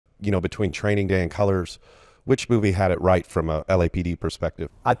between Training Day and Colors, which movie had it right from a LAPD perspective?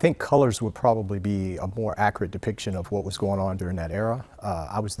 I think Colors would probably be a more accurate depiction of what was going on during that era.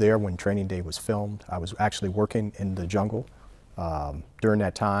 I was there when Training Day was filmed. I was actually working in the jungle during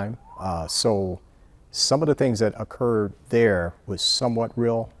that time. So some of the things that occurred there was somewhat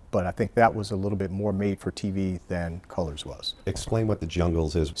real, but I think that was a little bit more made for TV than Colors was. Explain what the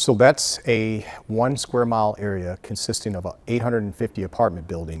Jungles is. So that's a 1 square mile area consisting of 850 apartment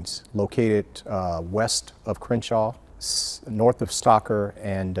buildings located west of Crenshaw, north of Stocker,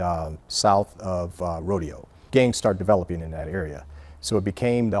 and south of Rodeo. Gangs started developing in that area. So it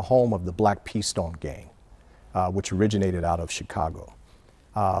became the home of the Black Keystone Gang, which originated out of Chicago.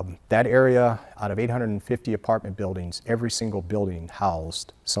 That area, out of 850 apartment buildings, every single building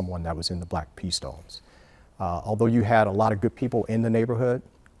housed someone that was in the Black Keystones. Although you had a lot of good people in the neighborhood,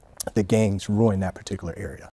 the gangs ruined that particular area.